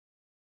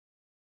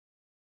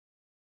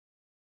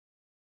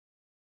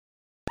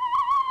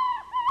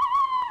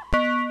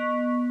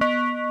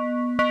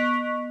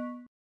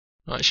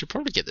I should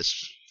probably get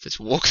this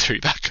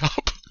walkthrough back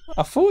up.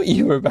 I thought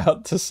you were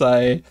about to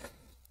say,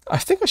 I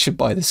think I should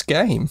buy this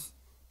game.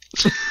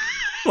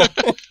 No,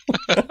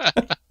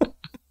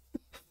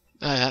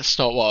 that's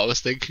not what I was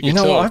thinking. You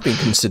know what I've been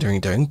considering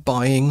doing?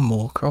 Buying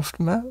Mortcroft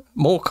Manor.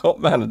 Mortcroft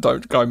Manor.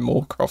 Don't go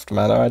Mortcroft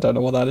Manor. I don't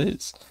know what that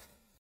is.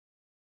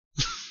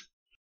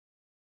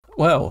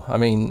 Well, I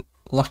mean,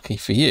 lucky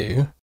for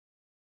you,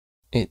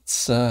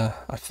 it's.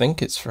 I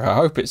think it's I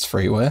hope it's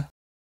freeware.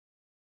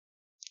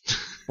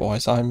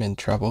 Otherwise, I'm in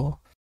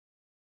trouble.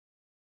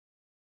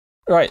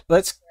 Right,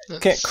 let's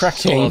get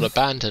cracking. It's all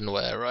on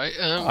abandonware, right?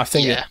 I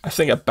think. Yeah.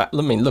 Let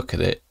me look at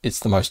it. It's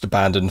the most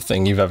abandoned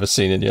thing you've ever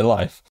seen in your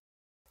life.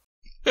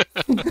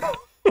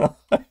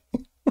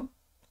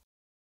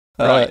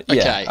 Right. Okay.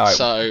 Yeah, right.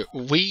 So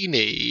we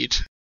need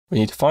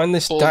to find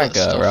this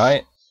dagger,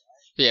 right?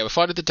 Yeah, we're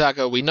finding the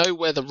dagger. We know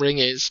where the ring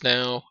is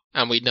now,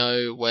 and we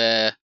know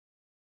where.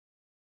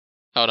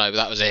 Oh no,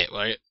 that was it,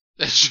 right?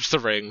 It's just the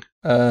ring.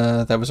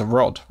 There was a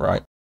rod,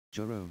 right?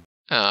 Jerome.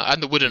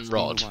 And the wooden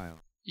rod.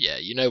 Yeah,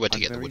 you know where to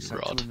get the wooden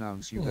rod.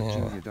 Yeah.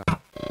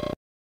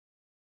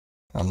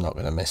 I'm not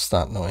going to miss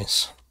that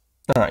noise.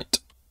 Alright.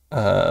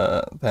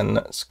 Then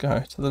let's go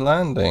to the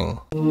landing.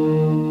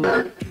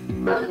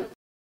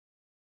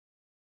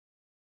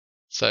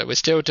 So we're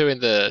still doing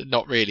the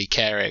not really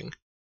caring.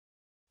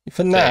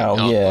 For now,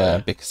 thing, yeah,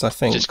 because I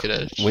think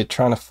gonna... we're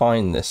trying to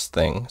find this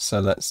thing, so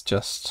let's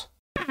just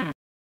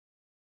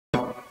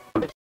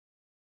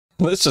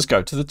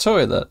go to the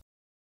toilet.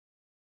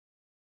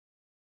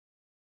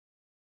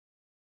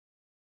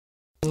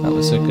 That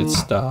was a good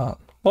start.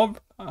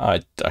 What?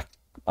 I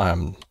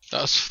am.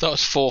 That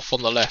was fourth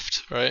on the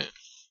left, right?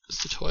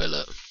 It's the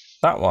toilet.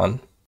 That one.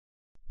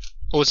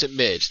 Or was it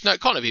mid? No, it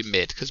can't be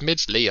mid, because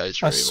mid's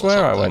Leo's room. I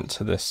swear I went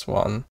to this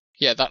one.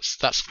 Yeah,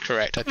 that's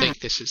correct. I think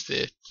this is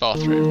the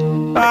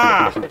bathroom.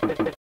 Ah!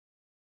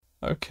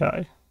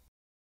 Okay.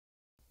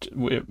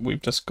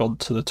 We've just gone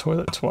to the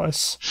toilet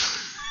twice.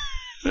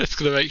 It's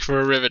going to make for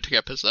a riveting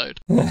episode.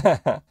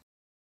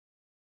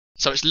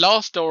 So it's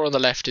last door on the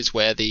left is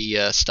where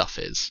the stuff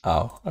is.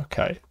 Oh,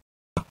 okay.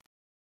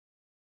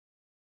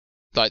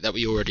 Like that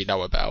we already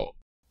know about.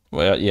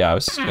 Well, yeah, I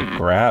was just going to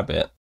grab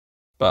it.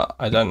 But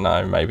I don't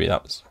know, maybe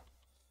that was...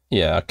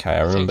 Yeah, okay,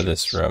 I remember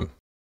this room.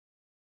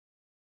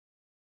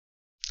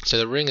 So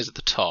the ring is at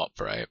the top,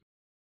 right?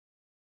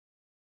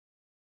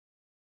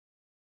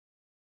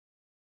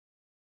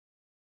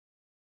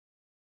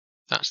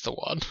 That's the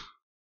one.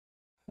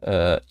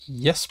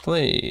 Yes,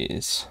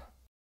 please.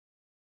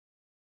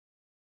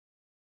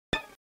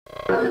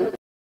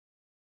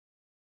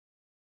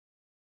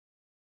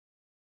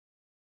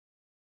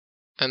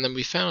 And then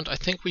I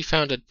think we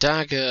found a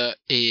dagger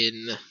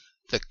in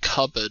the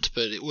cupboard,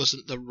 but it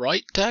wasn't the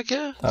right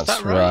dagger? That's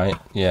that right?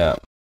 Yeah.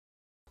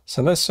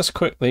 So let's just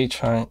quickly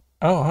try...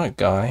 Oh, hi,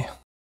 guy.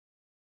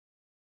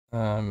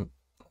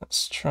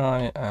 Let's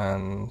try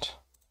and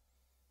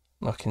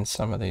look in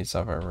some of these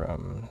other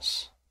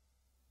rooms.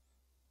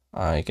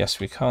 I guess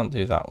we can't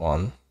do that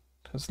one,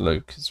 because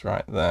Luke is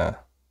right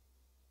there.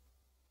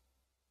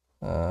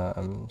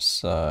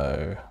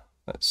 So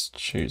let's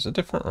choose a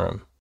different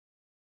room.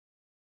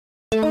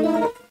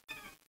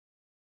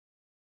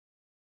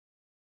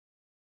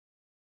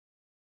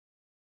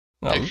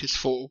 Luke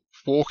is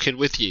walking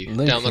with you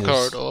down the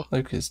corridor.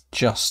 Luke is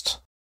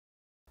just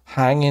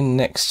hanging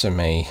next to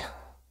me,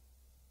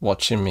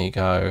 watching me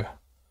go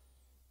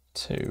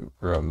to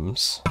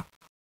rooms.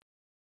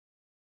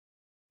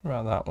 What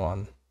about that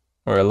one?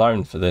 We're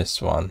alone for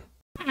this one.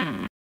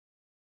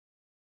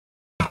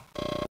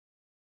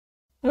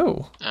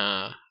 Oh.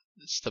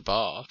 It's the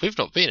bar. We've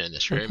not been in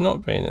this room. We've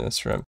not been in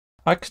this room.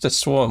 I could have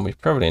sworn we've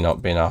probably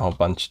not been in a whole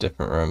bunch of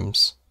different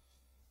rooms.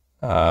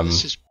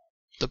 This is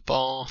the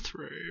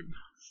bathroom.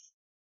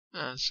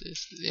 As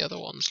if the other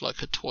one's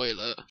like a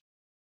toilet.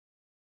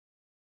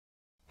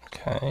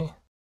 Okay.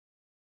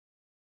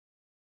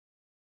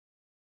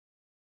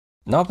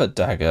 Another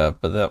dagger,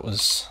 but that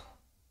was...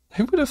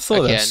 Who would have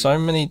thought there's so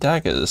many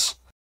daggers?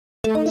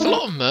 There's a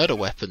lot of murder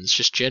weapons,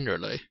 just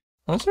generally.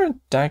 Was there a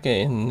dagger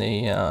in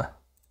the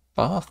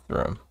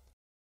bathroom?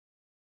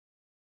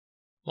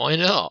 Why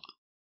not?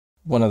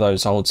 One of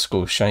those old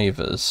school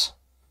shavers.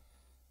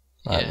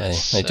 Like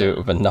yes, they do it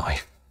with a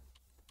knife.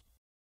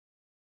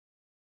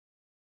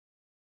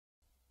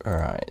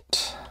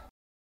 Right.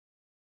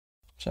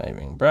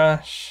 Shaving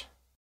brush.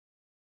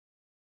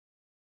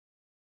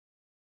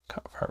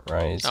 Cutthroat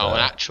razor. Oh, an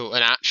actual.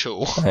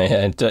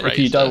 Yeah, if you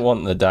razor. don't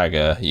want the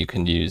dagger, you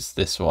can use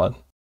this one.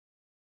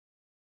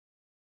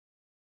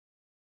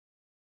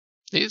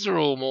 These are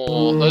all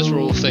more. Those are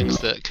all things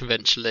that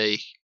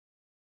conventionally.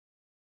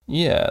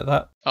 Yeah,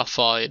 that are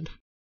fine.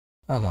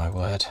 Oh my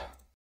word!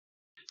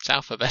 It's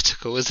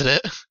alphabetical, isn't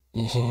it?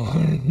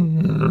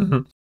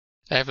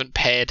 They haven't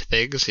paired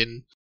things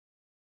in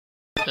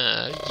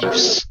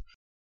use.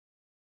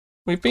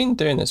 We've been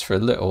doing this for a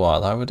little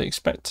while. I would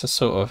expect to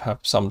sort of have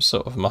some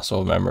sort of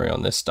muscle memory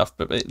on this stuff,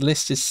 but the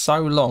list is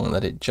so long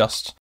that it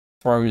just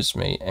throws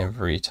me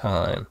every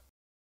time.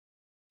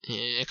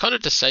 Yeah, it kind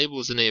of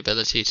disables any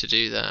ability to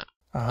do that.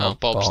 Oh,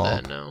 Bob's Bob.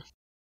 there now.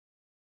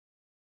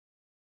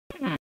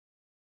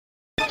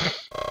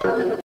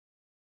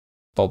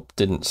 Bob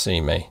didn't see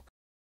me.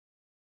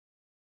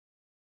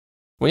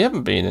 We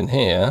haven't been in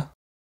here.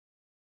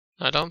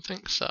 I don't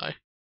think so.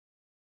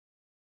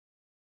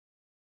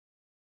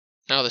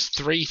 Now there's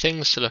 3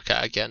 things to look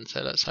at again,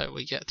 so let's hope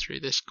we get through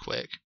this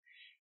quick.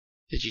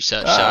 Did you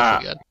search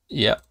self again?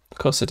 Yeah, of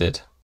course I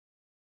did.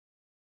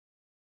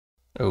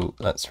 Oh,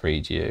 let's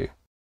read you.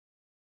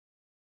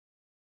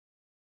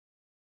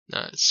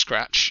 No, it's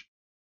Scratch.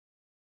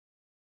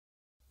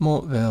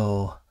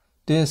 Mortville.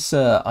 Dear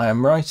Sir, I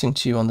am writing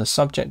to you on the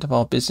subject of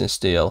our business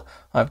deal.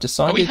 I have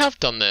decided we have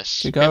done this.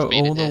 to go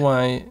all the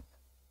way...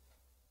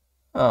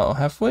 Oh,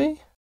 have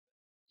we?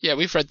 Yeah,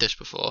 we've read this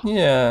before.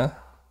 Yeah,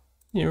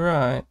 you're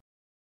right.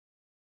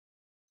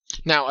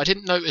 Now, I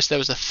didn't notice there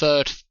was a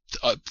third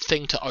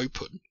thing to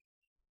open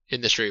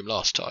in this room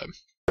last time,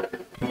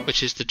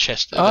 which is the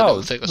chest.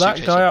 Oh,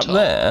 that guy up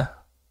there?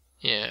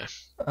 Yeah.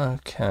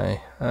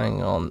 Okay,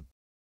 hang on.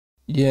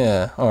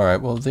 Yeah,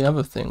 alright, well, the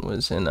other thing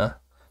was in a...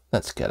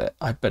 Let's get it.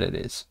 I bet it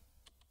is.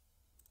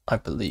 I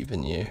believe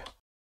in you.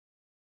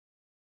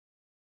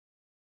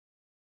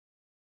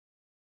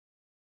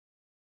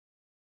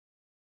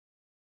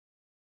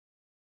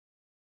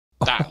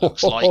 That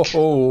looks like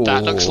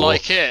that looks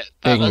like it.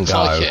 That Bingo. Looks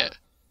like it.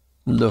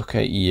 Look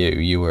at you.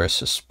 You were a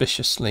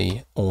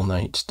suspiciously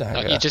ornate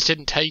dagger. You just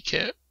didn't take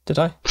it. Did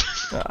I?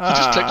 You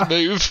just clicked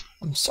move.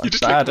 I'm so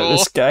bad at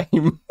this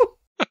game.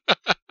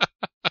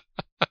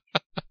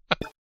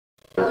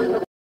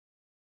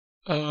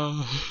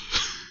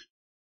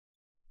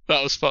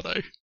 That was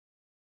funny.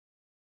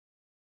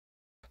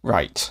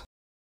 Right.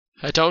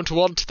 I don't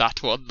want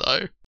that one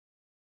though.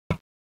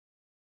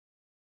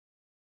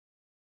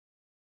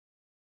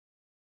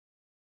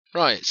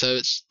 Right, so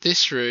it's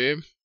this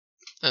room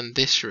and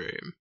this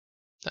room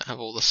that have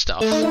all the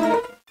stuff.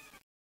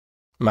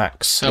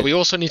 Max. We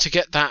also need to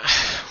get that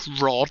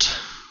rod.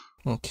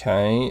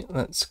 Okay,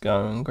 let's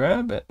go and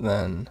grab it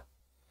then.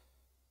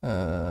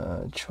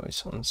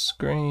 Choice on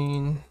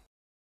screen.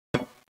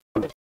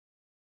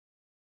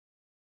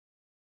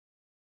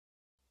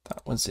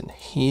 That was in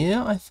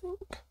here, I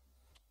think.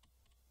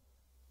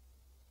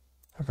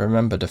 I've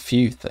remembered a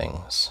few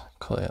things,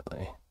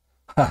 clearly.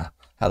 Ha!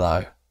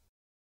 Hello.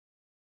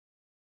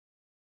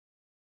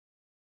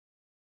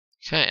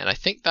 Okay, and I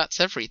think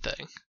that's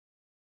everything.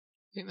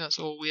 I think that's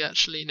all we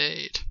actually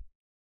need.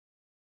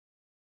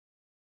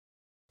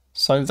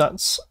 So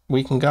that's...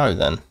 we can go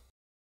then?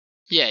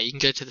 Yeah, you can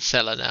go to the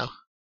cellar now.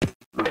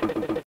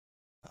 Oh,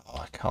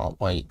 I can't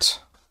wait.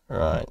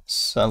 Right,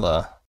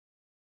 cellar.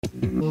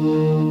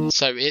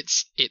 So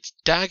it's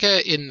dagger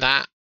in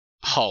that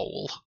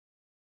hole.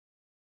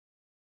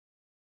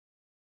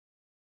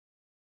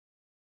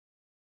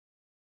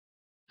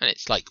 And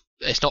it's like,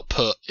 it's not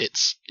put,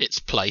 it's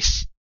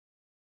place.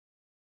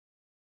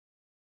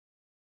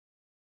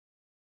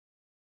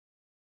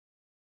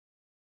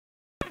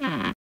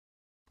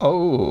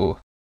 Oh,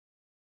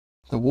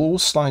 the wall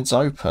slides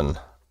open.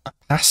 A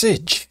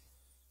passage.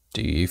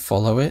 Do you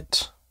follow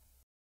it?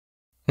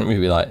 And we'd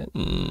be like,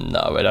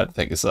 no, I don't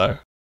think so.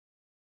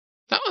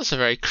 That was a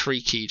very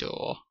creaky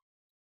door.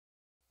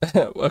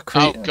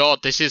 Oh god,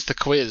 this is the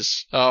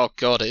quiz. Oh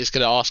god, it is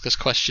going to ask us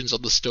questions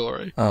on the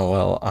story. Oh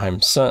well,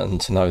 I'm certain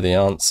to know the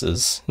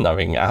answers,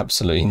 knowing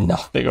absolutely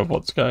nothing of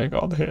what's going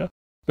on here.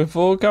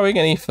 Before going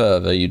any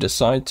further, you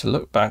decide to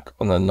look back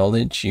on the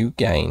knowledge you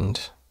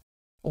gained.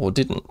 Or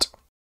didn't.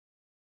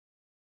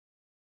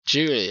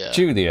 Julia.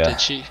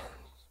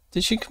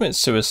 Did she commit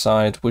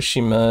suicide? Was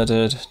she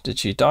murdered? Did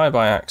she die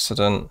by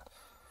accident?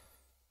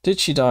 Did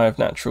she die of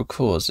natural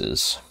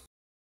causes?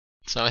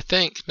 So I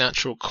think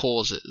natural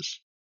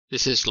causes.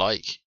 This is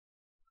like,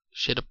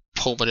 she had a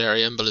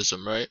pulmonary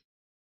embolism, right?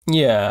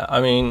 Yeah, I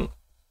mean,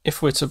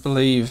 if we're to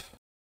believe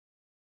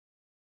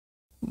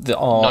that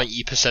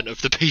 90%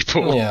 of the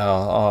people. Yeah,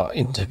 our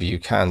interview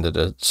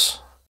candidates,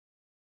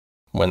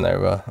 when they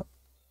were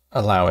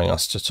allowing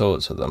us to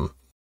talk to them,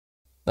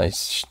 they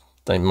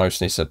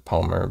mostly said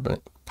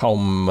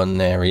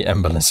pulmonary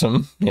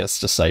embolism. Yes,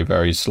 to say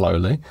very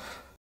slowly.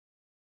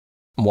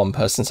 One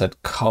person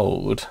said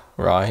cold,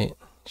 right?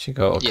 She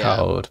got a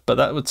cold, but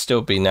that would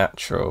still be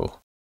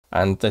natural.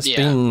 And there's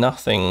been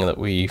nothing that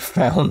we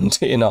found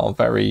in our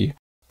very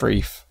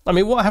brief... I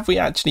mean, what have we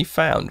actually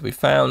found? We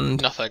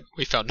found... Nothing.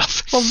 We found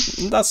nothing.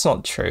 Well, that's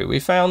not true.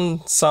 We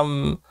found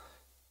some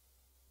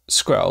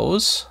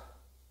scrolls,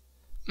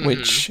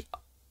 which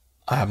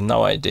I have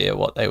no idea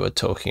what they were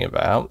talking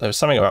about. There was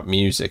something about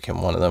music in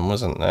one of them,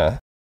 wasn't there?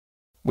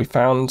 We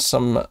found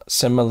some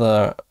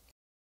similar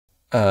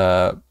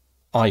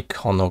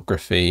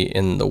iconography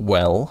in the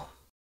well.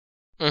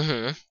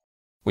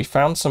 We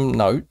found some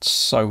notes,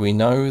 so we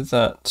know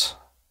that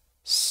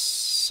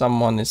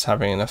someone is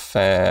having an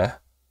affair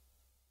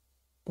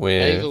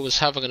with... Ava was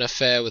having an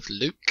affair with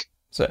Luke.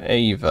 So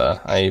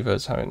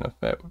Ava's having an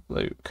affair with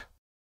Luke.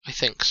 I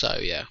think so,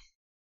 yeah.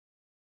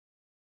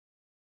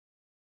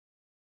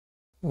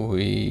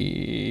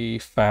 We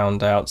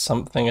found out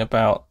something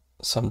about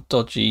some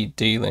dodgy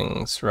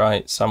dealings,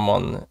 right?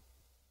 Someone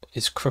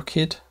is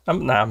crooked.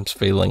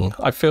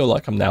 I feel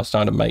like I'm now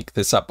starting to make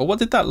this up. But what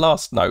did that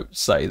last note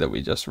say that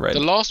we just read? The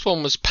last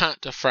one was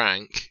Pat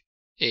DeFrank.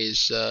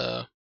 Is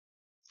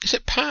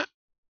it Pat?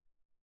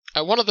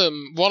 One of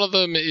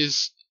them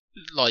is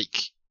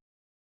like,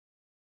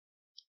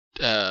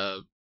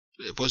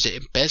 was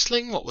it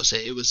embezzling? What was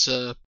it? It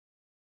was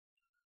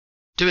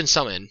doing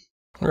something.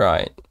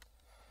 Right.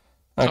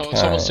 Okay.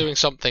 Someone's doing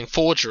something,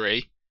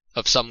 forgery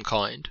of some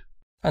kind.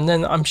 And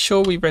then I'm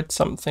sure we read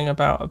something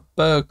about a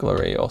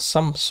burglary or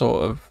some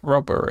sort of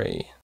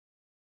robbery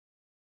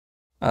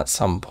at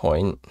some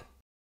point.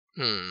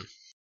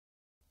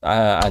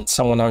 And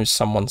someone owes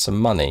someone some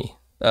money.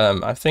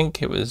 I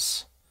think it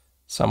was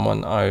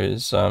someone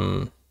owes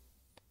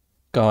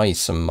Guy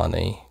some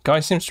money. Guy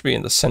seems to be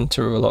in the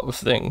centre of a lot of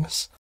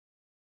things.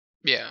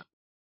 Yeah.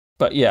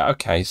 But yeah,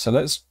 okay, so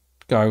let's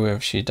go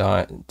with she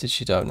died. Did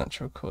she die of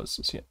natural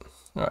causes? Yeah.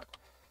 All right.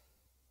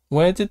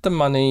 Where did the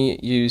money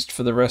used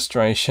for the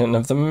restoration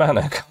of the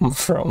manor come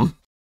from?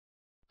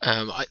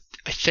 I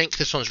think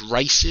this one's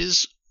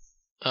races.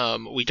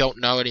 We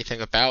don't know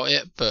anything about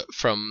it, but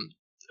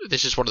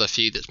this is one of the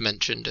few that's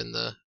mentioned in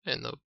the.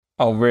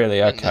 Oh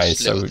really? Okay,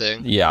 so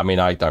thing. Yeah, I mean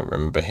I don't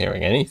remember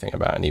hearing anything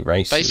about any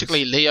races.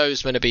 Basically,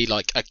 Leo's going to be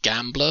like a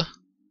gambler.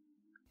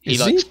 He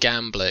likes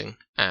gambling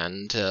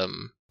and.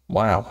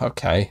 Wow.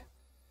 Okay.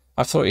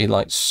 I thought he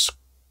liked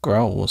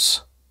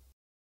scrolls.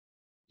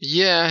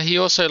 Yeah, he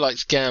also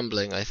likes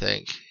gambling, I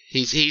think.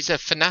 He's a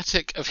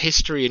fanatic of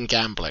history and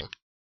gambling.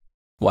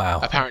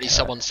 Wow. Apparently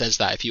someone says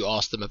that if you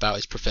ask them about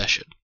his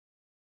profession.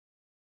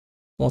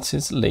 What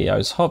is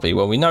Leo's hobby?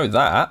 Well, we know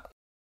that.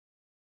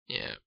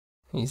 Yeah.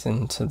 He's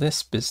into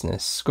this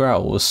business,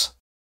 scrolls.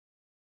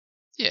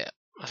 Yeah,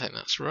 I think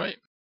that's right.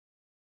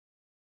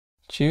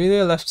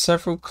 Julia left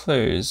several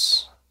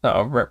clues that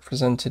are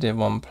represented in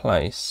one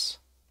place.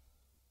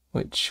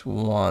 Which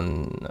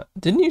one?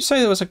 Didn't you say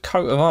there was a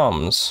coat of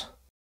arms?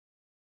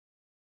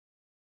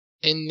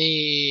 In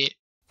the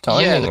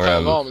dining room. The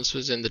coat of arms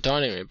was in the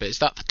dining room, but is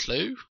that the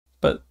clue?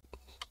 But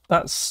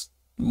that's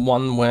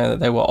one where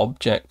there were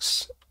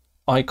objects,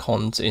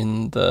 icons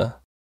in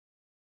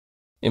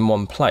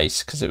one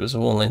place, because it was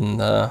all in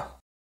the.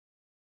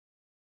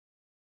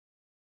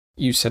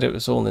 You said it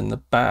was all in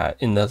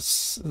the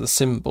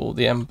symbol,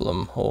 the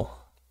emblem or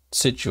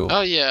sigil.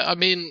 Oh yeah, I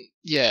mean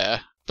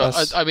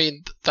but I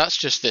mean that's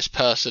just this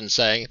person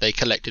saying they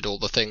collected all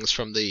the things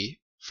from the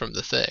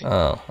thing.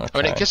 Oh, okay.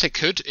 I mean, I guess it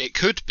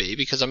could be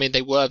because I mean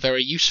they were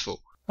very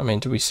useful. I mean,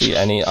 do we see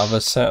any other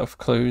set of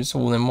clues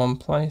all in one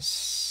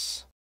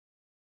place?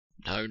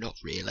 No, not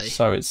really.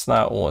 So it's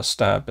that or a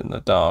stab in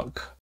the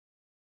dark.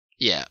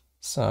 Yeah.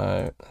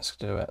 So let's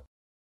do it.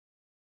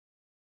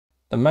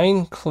 The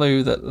main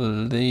clue that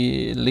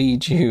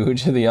leads you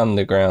to the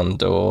underground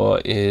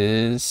door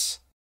is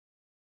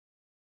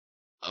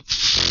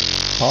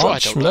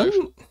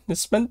parchment.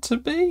 It's meant to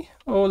be,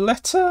 or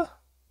letter,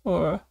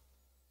 or.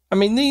 I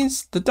mean,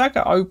 the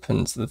dagger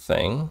opens the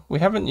thing. We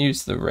haven't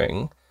used the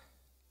ring.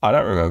 I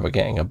don't remember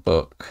getting a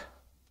book.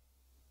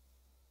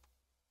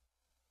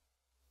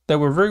 There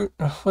were runes.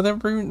 Were there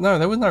runes? No,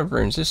 there were no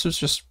runes.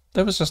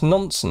 There was just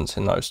nonsense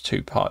in those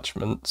two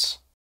parchments.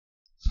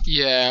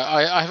 Yeah,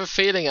 I have a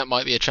feeling it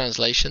might be a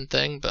translation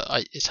thing, but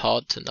it's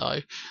hard to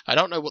know. I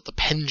don't know what the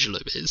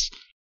pendulum is,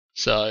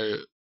 so.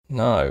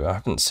 No, I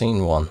haven't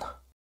seen one.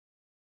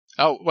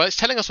 Oh well, it's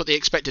telling us what the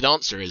expected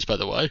answer is, by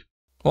the way.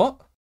 What?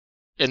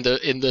 In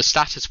the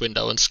status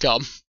window on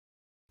Scum.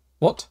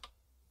 What?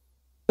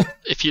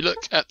 If you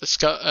look at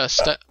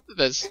the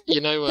there's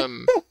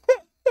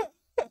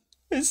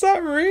Is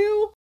that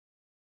real?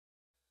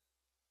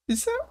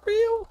 Is that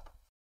real?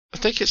 I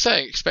think it's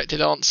saying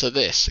expected answer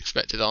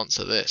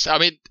this. I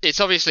mean, it's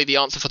obviously the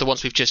answer for the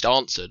ones we've just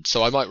answered,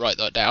 so I might write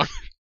that down.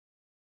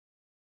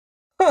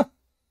 Huh.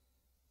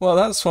 Well,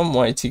 that's one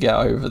way to get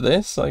over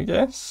this, I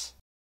guess.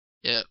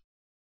 Yeah.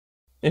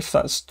 If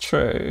that's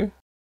true.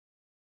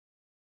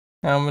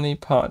 How many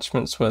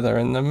parchments were there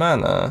in the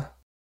manor?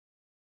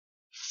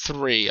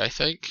 3, I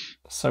think.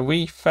 So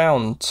we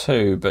found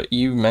 2, but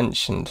you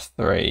mentioned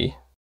 3.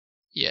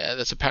 Yeah,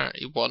 there's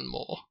apparently 1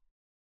 more.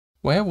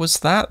 Where was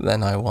that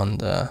then, I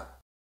wonder?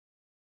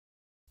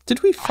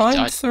 Did we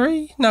find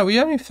 3? No, we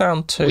only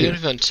found 2. We only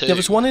found 2. There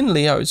was one in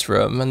Leo's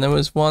room, and there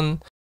was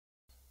one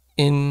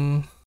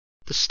in...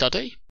 The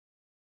study?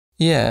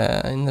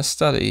 Yeah, in the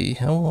study.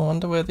 Oh, I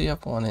wonder where the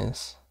other one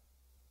is.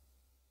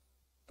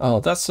 Oh,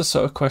 that's the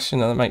sort of question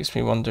that makes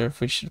me wonder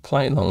if we should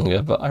play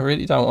longer, but I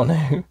really don't want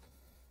to.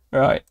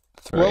 Right,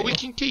 3. Well, we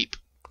can keep.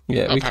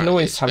 Yeah, we can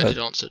always have an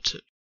answer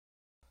to.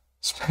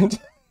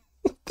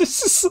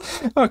 This is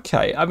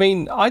okay. I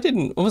mean, I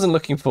wasn't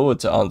looking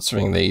forward to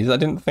answering these. I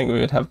didn't think we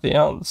would have the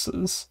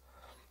answers.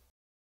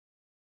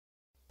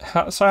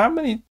 So how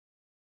many?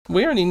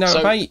 We only know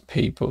of 8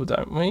 people,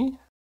 don't we?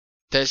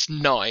 There's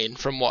 9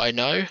 from what I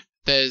know.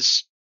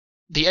 There's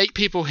the 8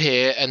 people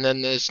here, and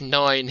then there's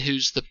 9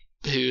 who's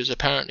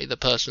apparently the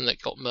person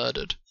that got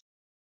murdered.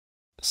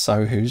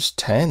 So who's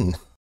 10?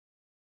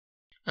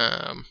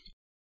 Um,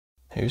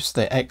 Who's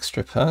the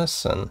extra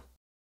person?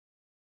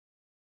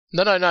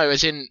 No.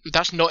 As in,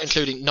 that's not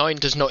including 9.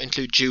 Does not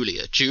include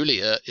Julia.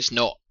 Julia is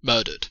not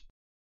murdered.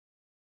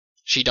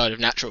 She died of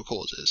natural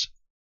causes.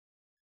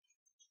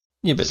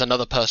 Yeah, but there's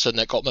another person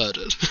that got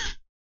murdered.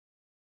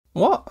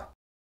 What?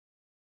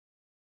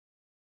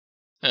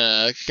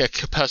 A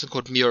person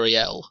called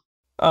Muriel.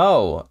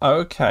 Oh,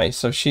 okay.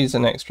 So she's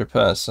an extra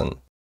person.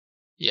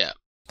 Yeah.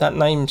 That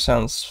name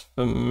sounds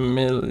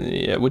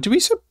familiar. Did we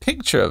see a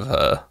picture of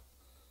her?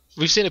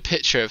 We've seen a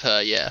picture of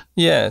her, yeah.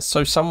 Yeah,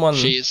 so someone...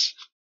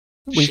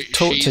 We've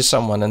talked to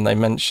someone and they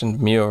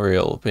mentioned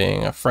Muriel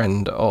being a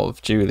friend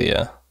of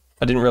Julia.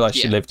 I didn't realise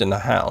she lived in the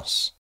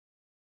house.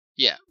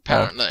 Yeah,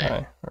 apparently.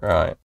 Okay,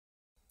 right.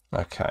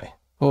 Okay.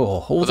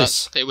 Oh, all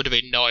this... It would have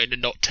been 9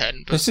 and not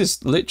 10. But... This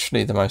is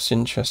literally the most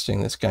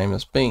interesting this game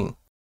has been.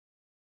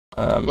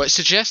 Well, it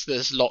suggests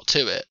there's a lot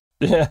to it.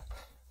 Yeah.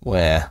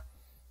 Where?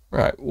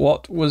 Right,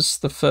 what was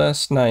the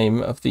first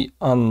name of the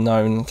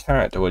unknown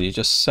character? Well, you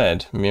just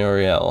said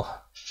Muriel.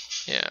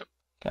 Yeah.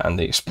 And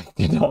the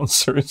expected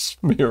answer is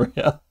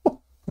Muriel.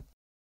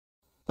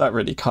 That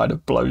really kind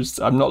of blows...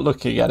 I'm not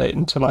looking at it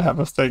until I have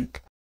a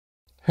think.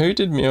 Who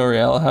did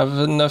Muriel have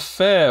an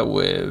affair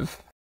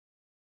with?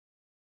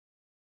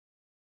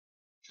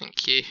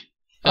 Thank you.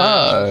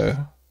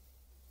 Oh.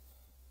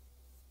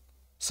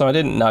 So I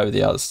didn't know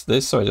the answer to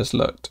this, so I just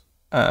looked.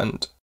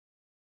 And...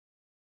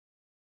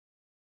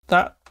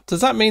 Does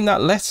that mean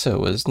that letter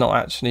was not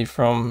actually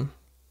from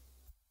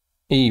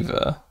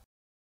Eva?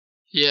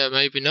 Yeah,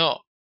 maybe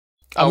not.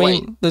 I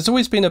mean, there's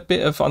always been a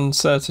bit of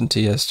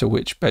uncertainty as to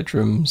which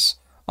bedrooms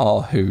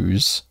are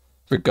whose,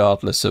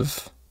 regardless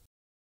of...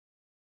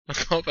 I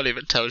can't believe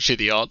it tells you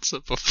the answer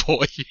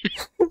before you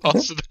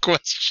answer the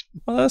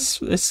question. Well,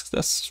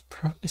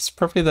 it's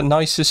probably the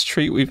nicest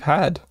treat we've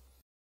had.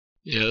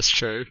 Yeah, that's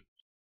true.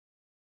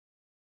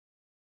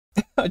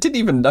 I didn't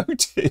even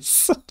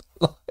notice.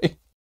 Like...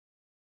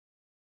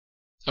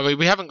 I mean,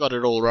 we haven't got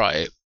it all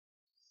right.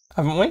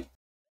 Haven't we?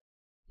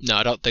 No,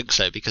 I don't think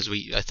so, because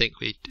I think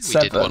we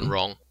did one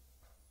wrong.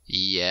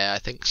 Yeah, I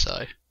think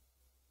so.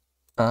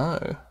 Oh.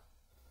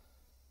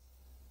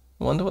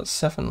 I wonder what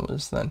 7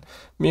 was then.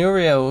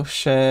 Muriel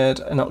shared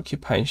an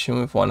occupation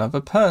with one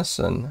other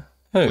person.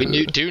 Who?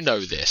 We do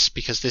know this,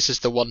 because this is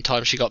the one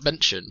time she got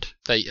mentioned.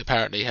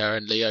 Apparently her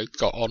and Leo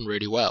got on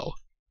really well.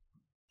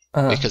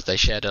 Because they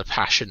shared a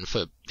passion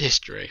for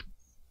history.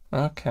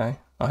 Okay.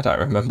 I don't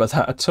remember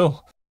that at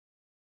all.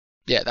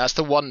 Yeah, that's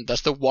the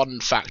one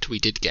fact we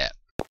did get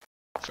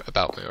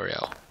about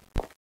Muriel.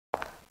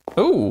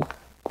 Ooh.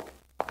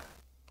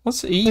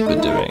 What's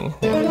Eva doing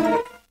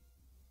here?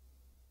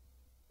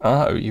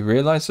 Oh, you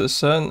realise that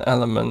certain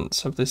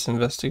elements of this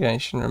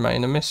investigation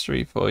remain a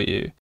mystery for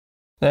you.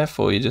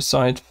 Therefore, you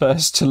decide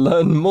first to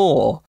learn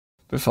more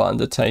before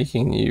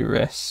undertaking new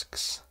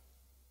risks.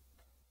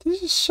 Did you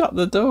just shut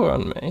the door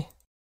on me?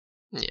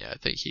 Yeah, I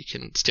think you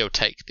can still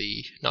take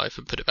the knife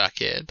and put it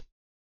back in.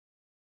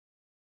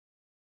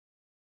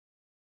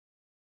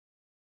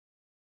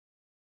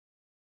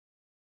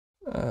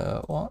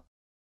 What?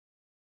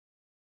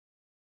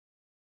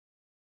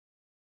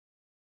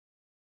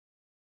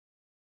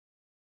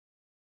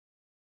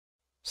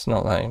 It's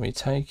not letting me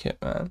take it,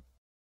 man.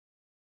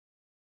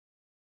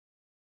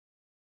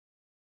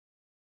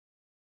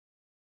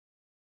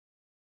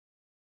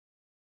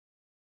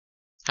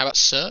 How about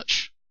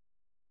search?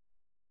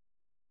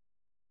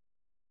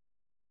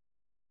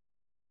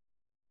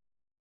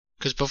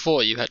 Because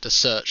before you had to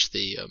search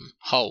the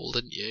hole,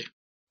 didn't you?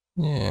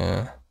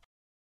 Yeah.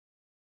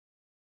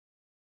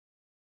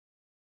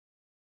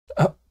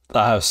 Oh,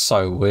 that was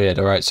so weird.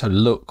 Alright, so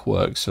look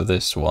works for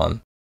this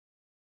one.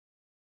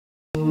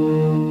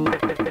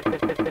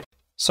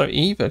 So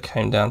Eva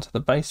came down to the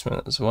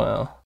basement as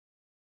well.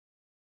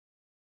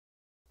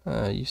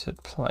 You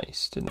said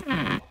place, didn't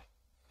you?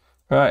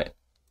 Right.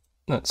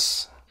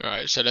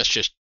 Right, so let's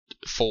just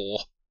 4.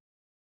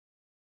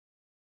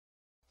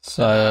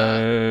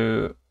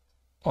 So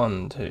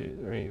 1, 2,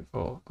 3,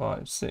 4,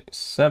 5, 6,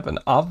 7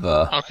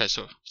 other. Okay,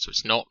 so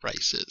it's not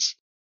races.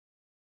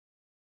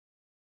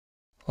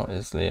 What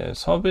is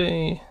Leo's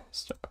hobby?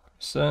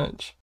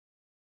 Research.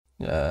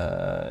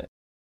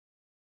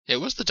 It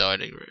was the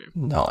dining room.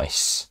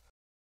 Nice.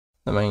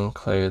 The main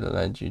clue that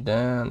led you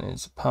down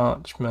is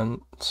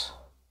parchment.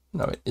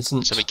 No, it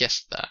isn't. So we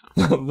guessed that.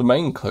 The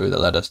main clue that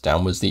led us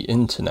down was the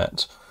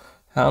internet.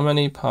 How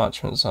many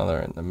parchments are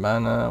there in the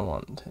manor?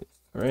 1, 2,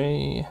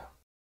 3.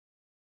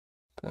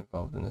 Been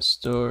involved in the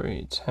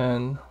story.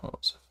 10. What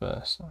was the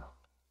first?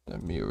 The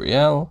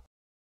Muriel.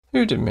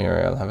 Who did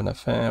Muriel have an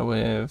affair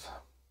with?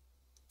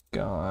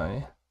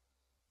 Guy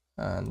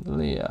and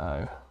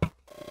Leo.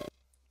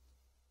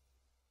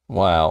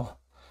 Wow.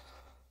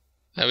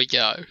 There we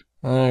go.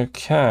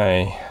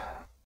 Okay.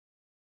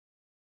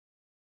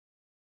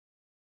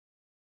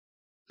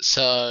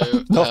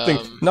 So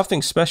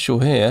nothing special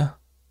here.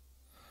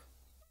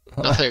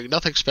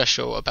 Nothing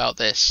special about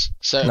this.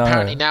 So No.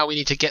 Apparently now we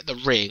need to get the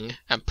ring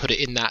and put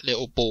it in that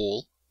little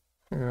ball.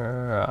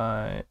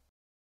 Right.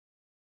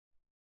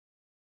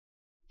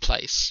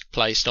 Place,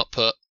 not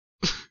put.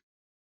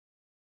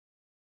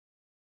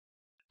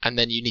 And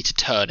then you need to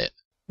turn it.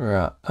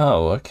 Right.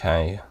 Oh,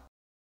 okay.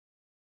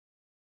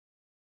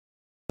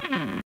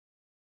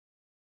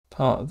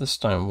 Part of the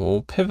stone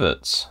wall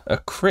pivots. A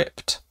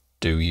crypt.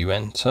 Do you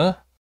enter?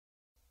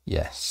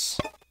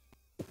 Yes.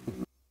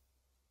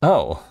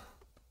 Oh.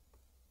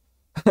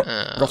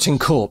 Rotting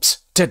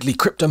corpse. Deadly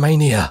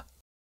cryptomania.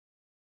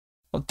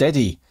 Or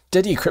Deady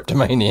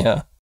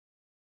cryptomania.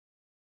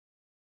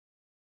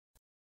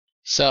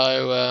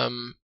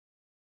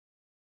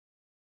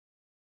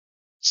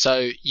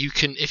 So you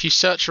can, if you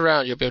search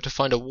around, you'll be able to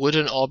find a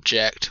wooden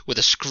object with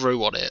a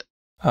screw on it.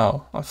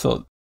 Oh, I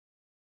thought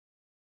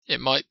it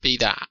might be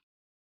that.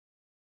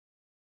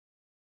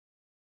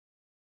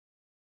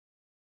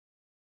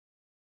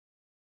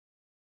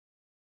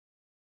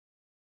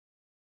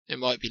 It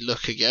might be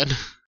look again.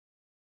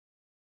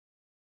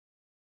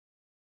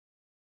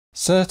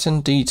 Certain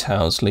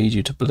details lead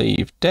you to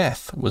believe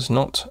death was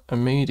not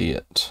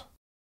immediate.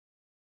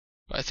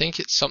 I think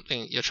it's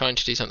something, you're trying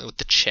to do something with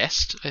the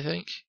chest, I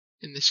think,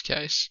 in this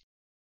case,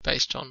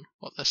 based on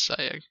what they're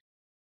saying.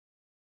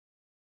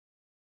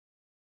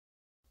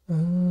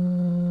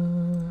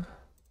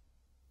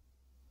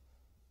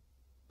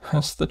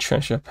 Has the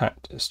treasure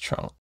packed its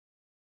trunk?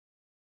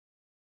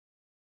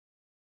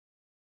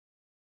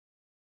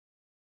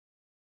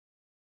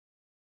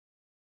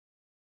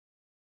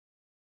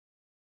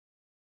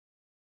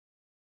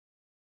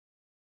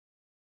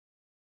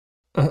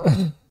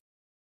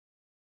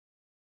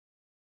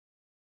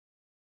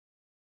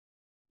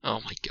 Oh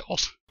my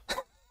god.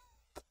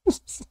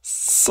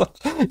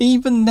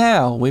 Even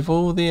now, with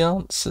all the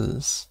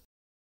answers,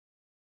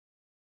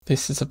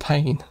 this is a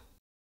pain.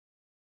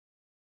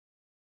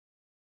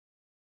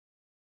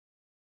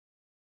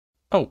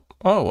 Oh,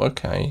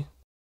 okay.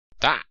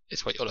 That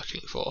is what you're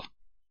looking for.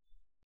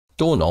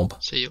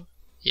 Doorknob. So you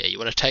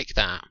want to take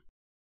that.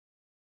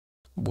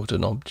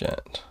 Wooden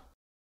object.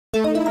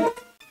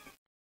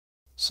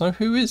 So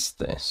who is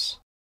this?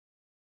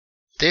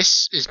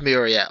 This is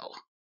Muriel.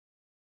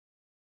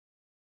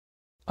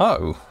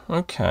 Oh,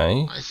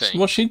 okay. I think. So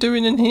what's she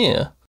doing in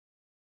here?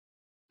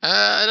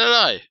 I don't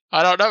know.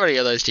 I don't know any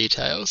of those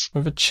details.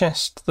 With a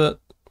chest that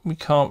we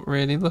can't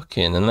really look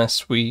in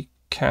unless we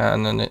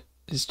can, and it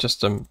is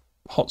just a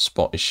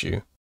hotspot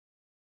issue.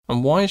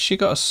 And why has she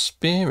got a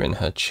spear in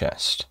her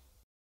chest?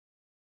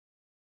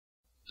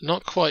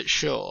 Not quite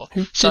sure.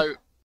 So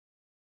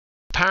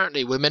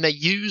apparently we're going to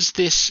use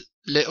this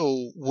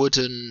little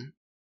wooden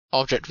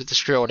object with the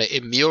screw on it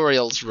in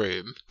Muriel's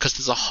room because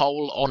there's a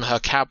hole on her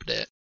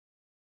cabinet.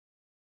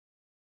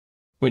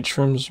 Which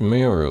room's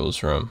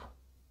Muriel's room?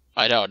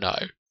 I don't know.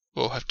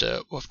 We'll have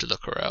to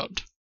look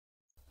around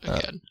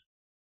again.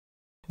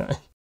 Okay.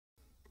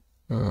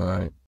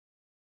 Alright.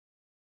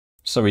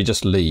 So we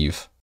just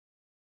leave?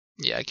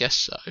 Yeah, I guess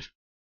so.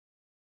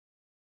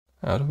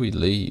 How do we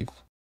leave?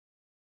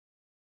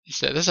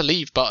 There's a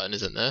leave button,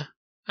 isn't there?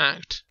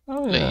 Act.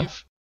 Oh, yeah.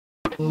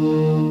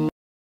 Leave.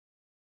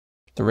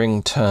 The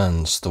ring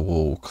turns, the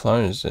wall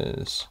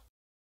closes.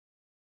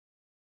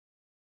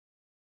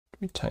 Do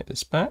we take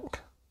this back?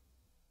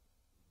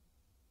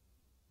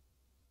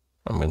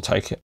 I'm going to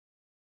take it.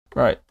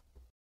 Right.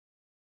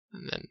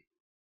 And then,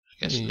 I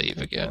guess, leave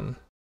again.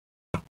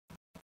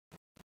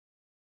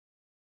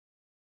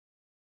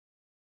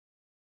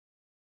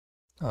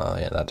 Oh,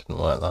 yeah, that didn't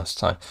work last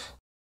time.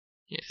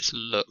 Yes,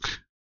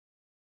 look.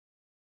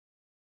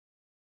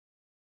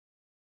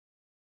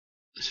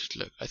 Let's just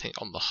look, I think,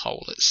 on the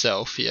hole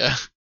itself, yeah.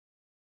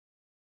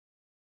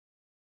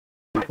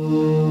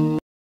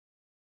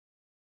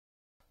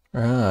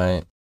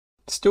 Right.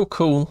 Still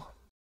cool.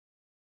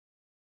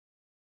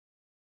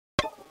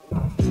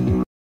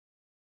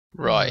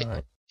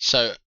 Right.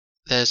 So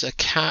there's a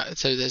cat.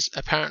 So there's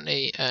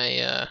apparently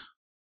there's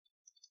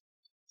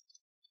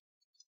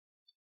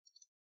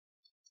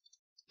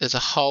a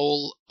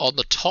hole on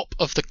the top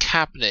of the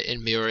cabinet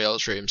in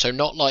Muriel's room. So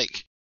not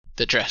like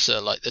the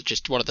dresser, like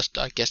just one of the,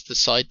 I guess, the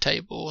side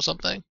table or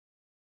something.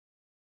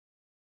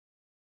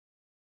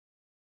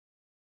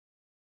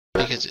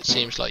 Because it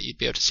seems like you'd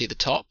be able to see the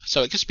top.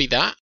 So it could be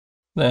that.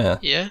 There.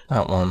 Yeah.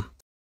 That one.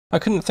 I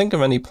couldn't think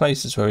of any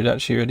places where we'd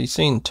actually already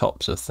seen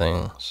tops of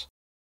things.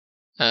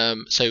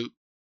 So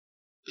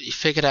you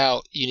figured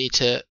out you need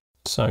to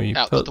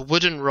that the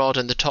wooden rod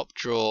in the top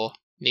drawer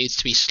needs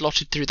to be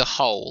slotted through the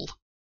hole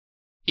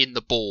in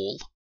the ball,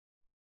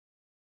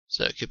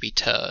 so it could be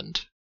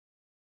turned.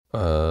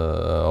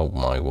 Oh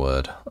my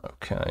word.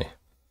 Okay.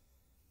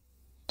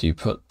 Do you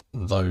put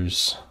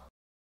those?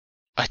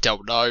 I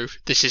don't know.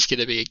 This is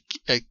going to be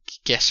a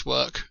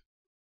guesswork,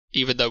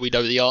 even though we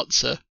know the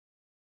answer.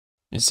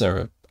 Is there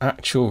an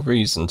actual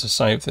reason to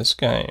save this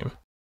game?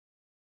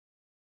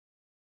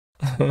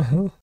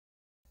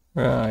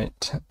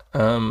 Right.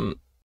 I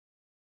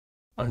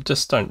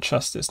just don't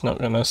trust it's not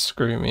going to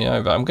screw me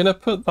over. I'm going to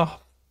put the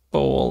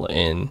ball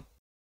in.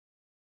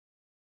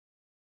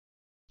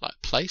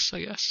 Like place,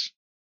 I guess.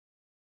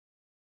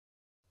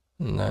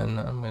 And then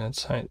I'm going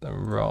to take the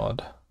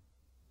rod.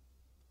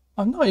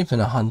 I'm not even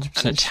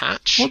 100%. And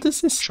attach. What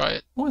does this? Try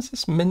it. What is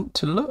this meant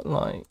to look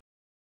like?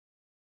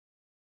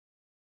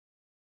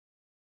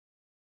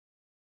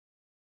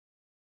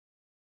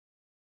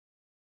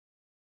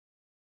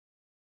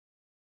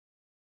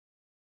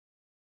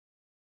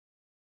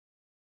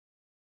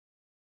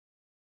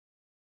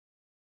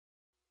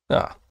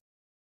 Ah.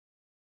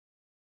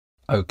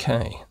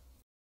 Okay.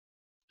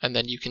 And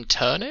then you can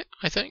turn it,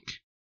 I think.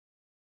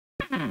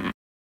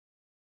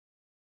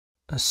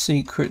 A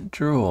secret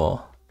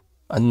drawer.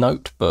 A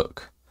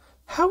notebook.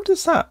 How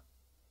does that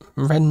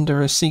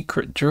render a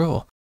secret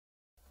drawer?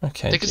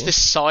 Okay. I think it's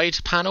this side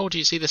panel. Do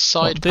you see the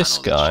side panel? This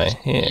guy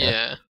here?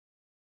 Yeah.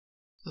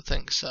 I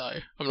think so.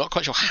 I'm not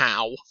quite sure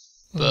how,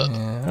 but...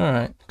 Yeah,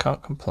 alright.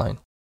 Can't complain.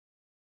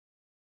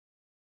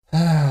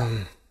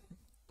 10th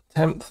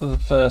of the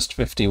 1st,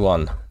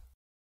 51.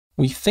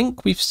 We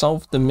think we've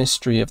solved the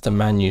mystery of the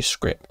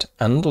manuscript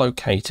and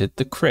located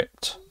the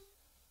crypt.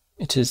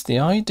 It is the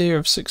idea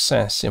of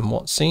success in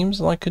what seems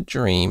like a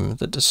dream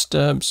that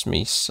disturbs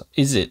me.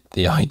 Is it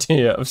the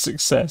idea of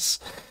success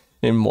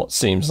in what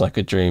seems like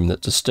a dream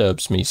that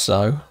disturbs me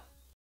so?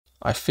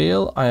 I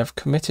feel I have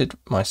committed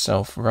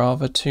myself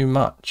rather too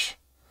much,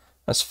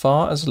 as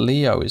far as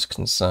Leo is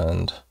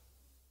concerned.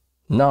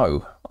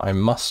 No, I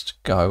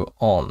must go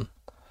on.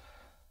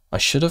 I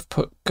should have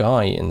put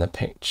Guy in the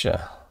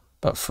picture,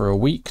 but for a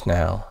week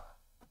now,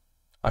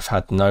 I've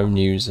had no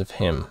news of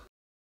him.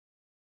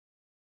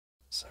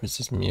 So is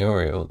this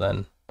Muriel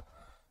then?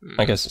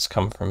 I guess it's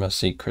come from a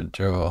secret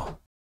drawer.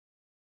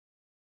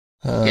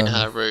 In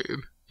her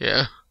room,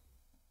 yeah.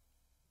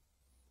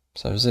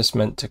 So is this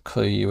meant to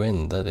clue you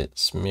in that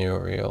it's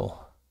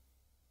Muriel?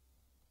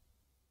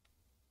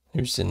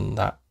 Who's in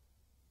that?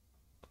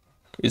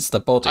 It's the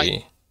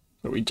body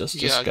that we just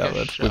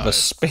discovered with a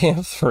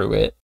spear through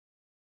it.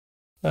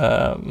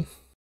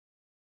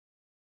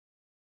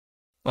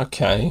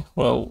 Okay,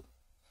 well...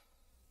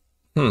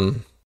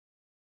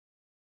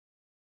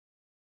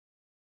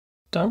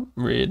 Don't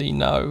really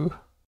know.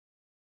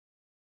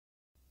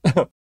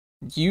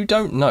 You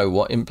don't know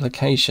what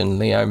implication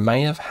Leo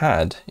may have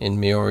had in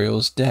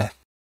Muriel's death.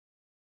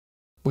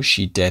 Was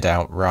she dead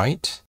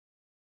outright?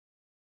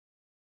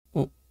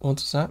 What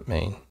does that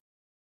mean?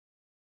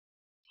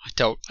 I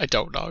don't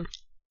know.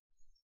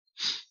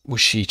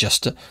 Was she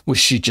just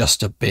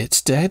a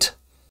bit dead?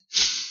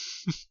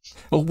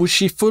 Or was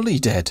she fully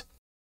dead?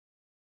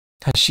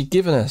 Has she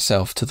given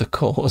herself to the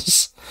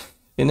cause?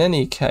 In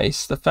any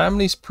case, the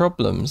family's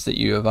problems that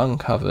you have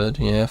uncovered,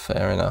 yeah,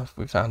 fair enough,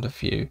 we found a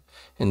few,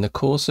 in the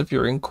course of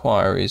your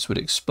inquiries would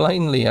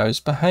explain Leo's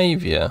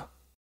behaviour.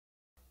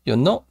 You're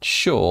not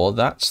sure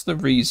that's the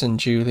reason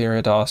Julia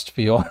had asked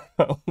for your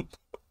help,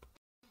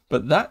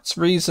 but that's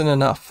reason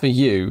enough for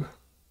you.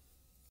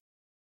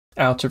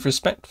 Out of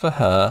respect for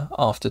her,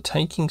 after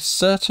taking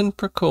certain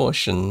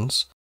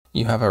precautions,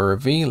 you have a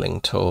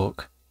revealing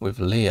talk with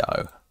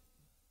Leo.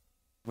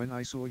 When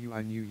I saw you,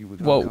 I knew you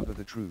would uncover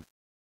the truth.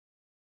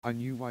 I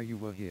knew why you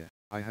were here.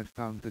 I had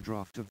found the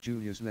draft of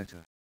Julia's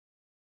letter.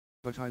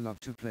 But I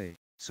love to play,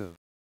 so.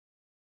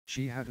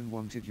 She hadn't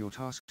wanted your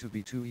task to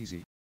be too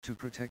easy, to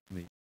protect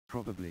me,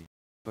 probably,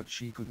 but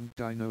she couldn't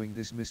die knowing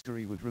this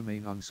mystery would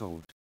remain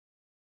unsolved.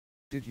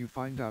 Did you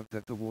find out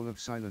that the Wall of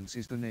Silence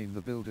is the name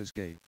the builders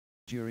gave,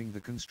 during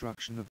the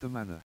construction of the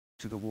manor,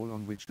 to the wall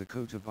on which the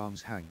coat of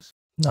arms hangs?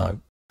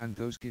 No. And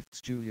those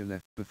gifts Julia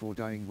left before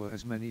dying were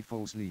as many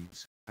false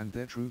leads, and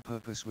their true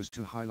purpose was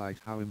to highlight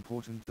how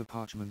important the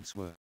parchments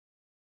were.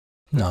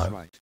 That's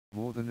right.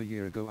 More than a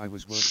year ago I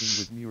was working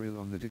with Muriel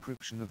on the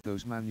decryption of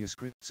those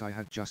manuscripts I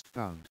had just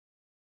found.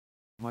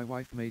 My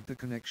wife made the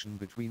connection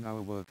between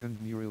our work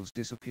and Muriel's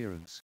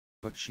disappearance,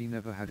 but she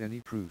never had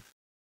any proof.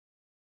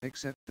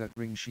 Except that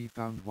ring she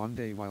found one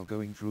day while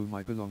going through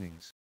my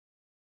belongings.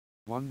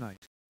 One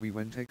night, we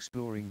went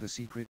exploring the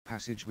secret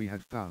passage we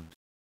had found.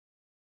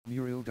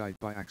 Muriel died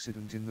by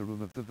accident in the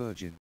room of the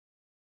Virgin.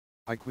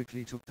 I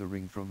quickly took the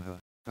ring from her,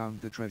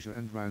 found the treasure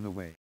and ran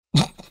away.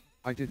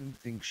 I didn't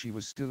think she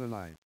was still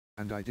alive,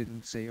 and I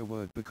didn't say a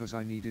word because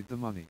I needed the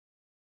money.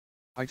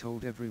 I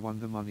told everyone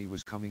the money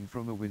was coming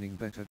from a winning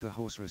bet at the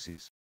horse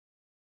races.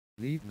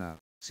 Leave now,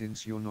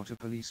 since you're not a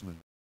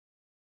policeman.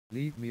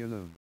 Leave me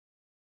alone.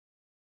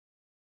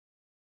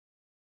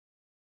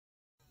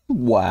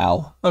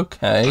 Wow,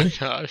 okay.